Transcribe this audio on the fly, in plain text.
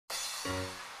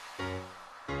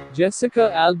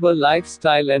Jessica Alba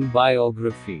Lifestyle and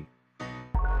Biography.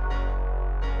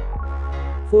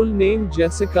 Full name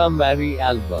Jessica Mary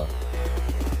Alba.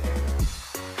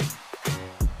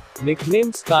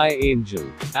 Nickname Sky Angel.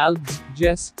 Albs,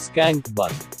 Jess, Skank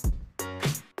Butt.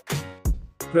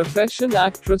 Profession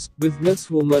actress,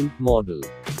 businesswoman, model.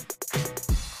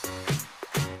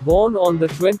 Born on the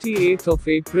 28th of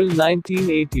April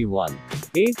 1981.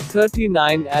 Age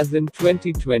 39 as in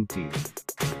 2020.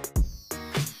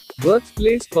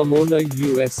 Birthplace Pomona,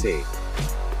 USA.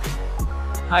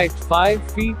 Height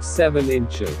 5 feet 7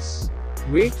 inches.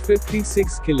 Weight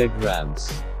 56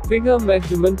 kilograms. Figure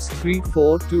measurements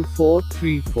 3'4" to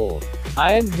 4'3'4".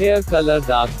 Eye and hair color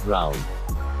dark brown.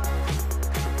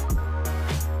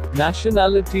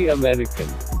 Nationality American.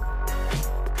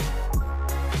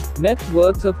 Net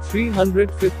worth of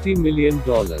 $350 million.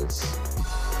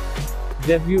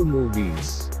 Debut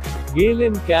movies. Gale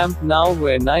in Camp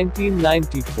Nowhere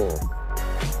 1994.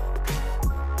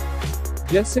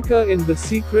 Jessica in the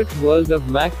Secret World of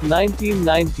Mac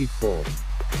 1994.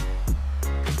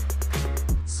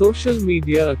 Social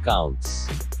media accounts.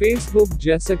 Facebook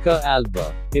Jessica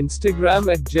Alba. Instagram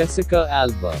 @Jessica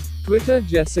Alba. Twitter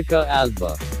Jessica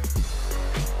Alba.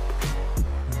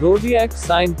 Zodiac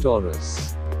sign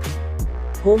Taurus.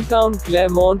 Hometown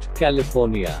Claremont,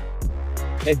 California.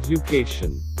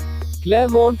 Education.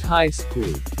 Claremont High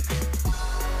School.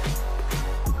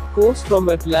 Course from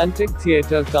Atlantic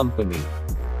Theatre Company.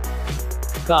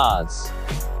 Cars.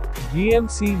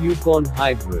 GMC Yukon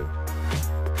Hybrid.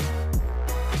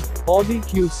 Audi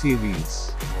Q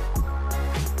Series.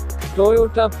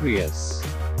 Toyota Prius.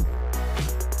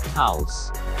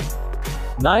 House.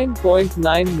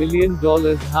 $9.9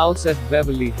 million house at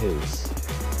Beverly Hills.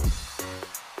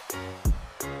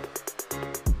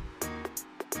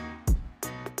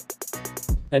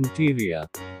 Interior.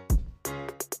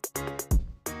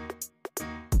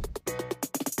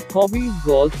 Hobbies: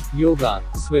 golf, yoga,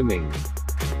 swimming.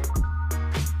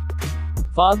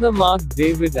 Father Mark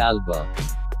David Alba.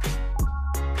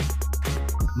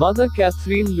 Mother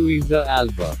Catherine Louisa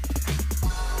Alba.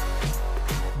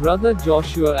 Brother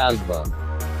Joshua Alba.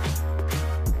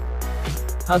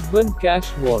 Husband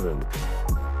Cash Warren.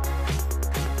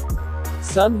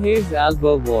 Son Hayes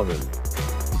Alba Warren.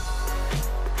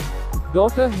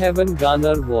 Daughter Heaven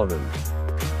Garner Warren.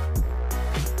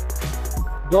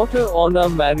 Daughter Honor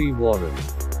Mary Warren.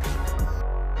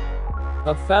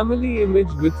 A family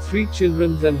image with 3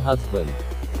 children and husband.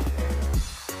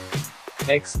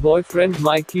 Ex-boyfriend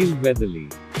Michael Weatherly.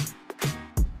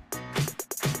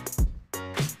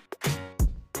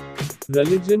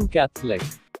 Religion Catholic.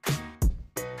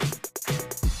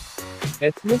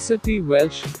 Ethnicity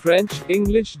Welsh, French,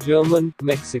 English, German,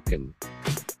 Mexican.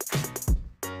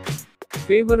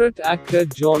 Favorite actor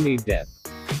Johnny Depp.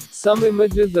 Some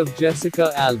images of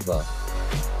Jessica Alba.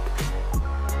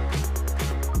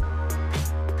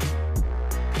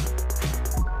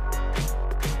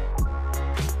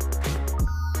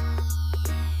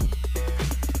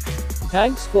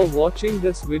 Thanks for watching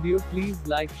this video. Please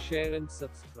like, share and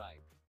subscribe.